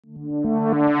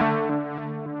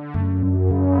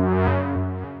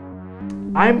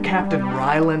I'm Captain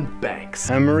Ryland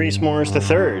Banks. I'm Maurice Morris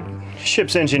III,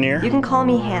 ship's engineer. You can call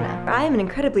me Hannah. I am an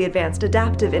incredibly advanced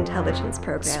adaptive intelligence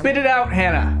program. Spit it out,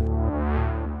 Hannah.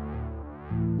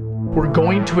 We're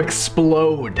going to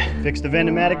explode. Fix the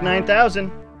Vendomatic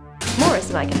 9000. Morris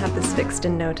and I can have this fixed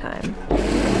in no time.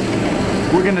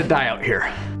 We're gonna die out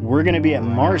here. We're gonna be at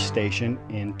Mars Station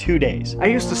in 2 days. I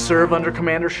used to serve under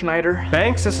Commander Schneider.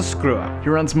 Banks is a screw-up. He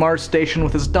runs Mars Station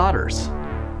with his daughters.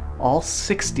 All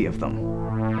 60 of them.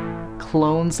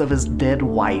 Clones of his dead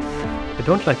wife. I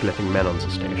don't like letting men on the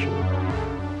station.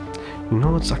 You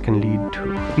know what that can lead to?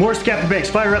 Morris, Captain Banks,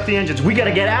 fire up the engines. We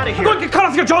gotta get out of here. Don't get cut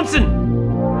off your Johnson!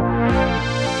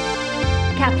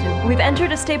 Captain, we've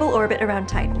entered a stable orbit around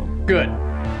Titan. Good.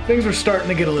 Things are starting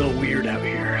to get a little weird out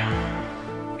here.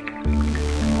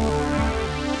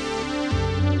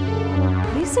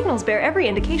 These signals bear every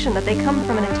indication that they come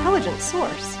from an intelligent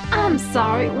source. I'm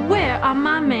sorry, where are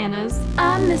my manners?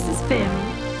 I'm Mrs. Ferry.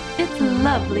 It's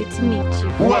lovely to meet you.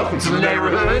 Welcome to the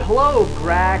neighborhood. Hello,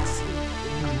 Grax.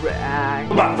 Greg.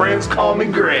 My friends call me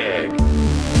Greg.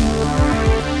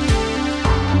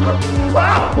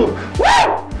 Wow! Woo!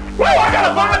 Woo! I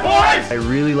got a 5 points! I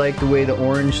really like the way the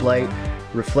orange light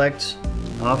reflects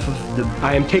off of the...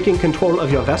 I am taking control of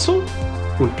your vessel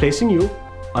and placing you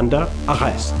under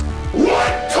arrest.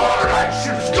 What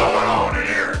tarnation's going on in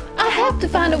here? I have to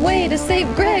find a way to save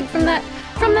Greg from that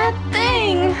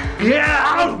thing. Get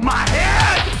out of my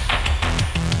head!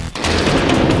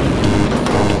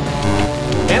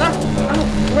 Anna?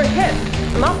 Oh, we're hit.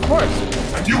 I'm off course.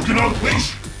 And you can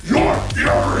unleash your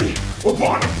fury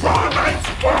upon the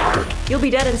primate's word! You'll be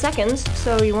dead in seconds,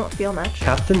 so you won't feel much.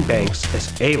 Captain Banks is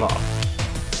AWOL.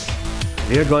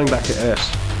 We are going back to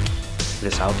Earth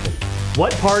without him.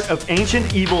 What part of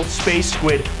ancient evil space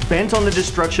squid bent on the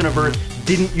destruction of Earth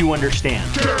didn't you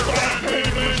understand?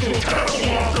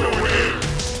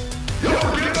 Your